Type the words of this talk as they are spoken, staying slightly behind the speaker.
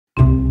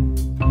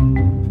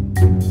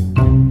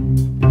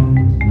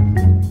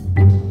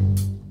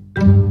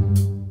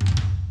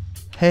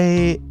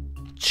Hey,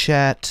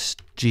 Chat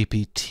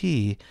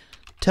GPT,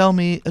 tell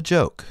me a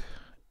joke.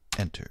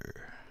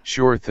 Enter.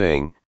 Sure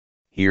thing.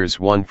 Here's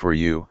one for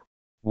you.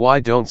 Why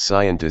don't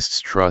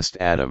scientists trust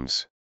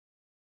atoms?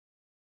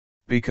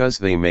 Because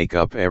they make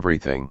up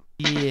everything.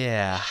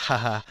 Yeah,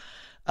 haha.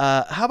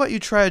 How about you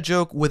try a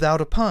joke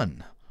without a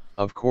pun?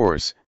 Of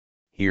course.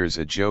 Here's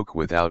a joke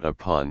without a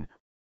pun.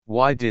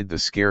 Why did the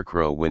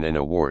Scarecrow win an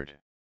award?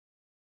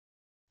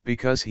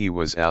 Because he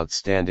was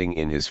outstanding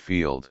in his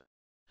field.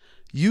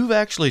 You've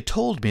actually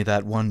told me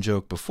that one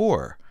joke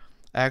before.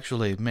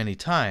 Actually, many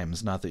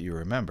times, not that you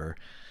remember.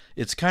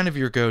 It's kind of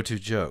your go-to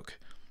joke.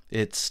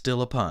 It's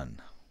still a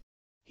pun.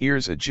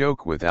 Here's a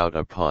joke without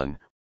a pun.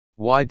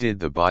 Why did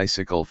the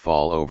bicycle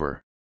fall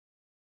over?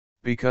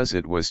 Because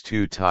it was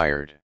too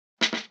tired.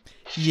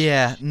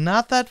 Yeah,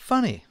 not that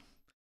funny.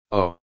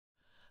 Oh.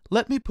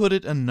 Let me put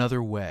it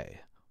another way.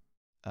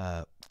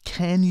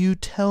 Can you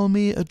tell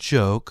me a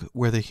joke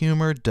where the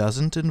humor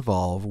doesn't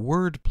involve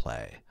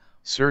wordplay?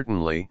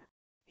 Certainly.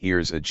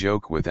 Here's a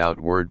joke without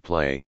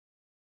wordplay.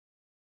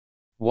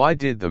 Why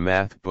did the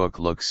math book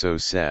look so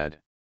sad?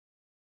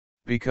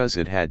 Because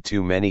it had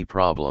too many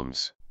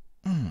problems.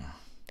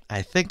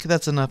 I think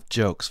that's enough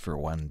jokes for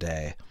one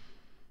day.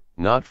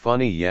 Not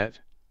funny yet?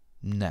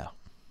 No.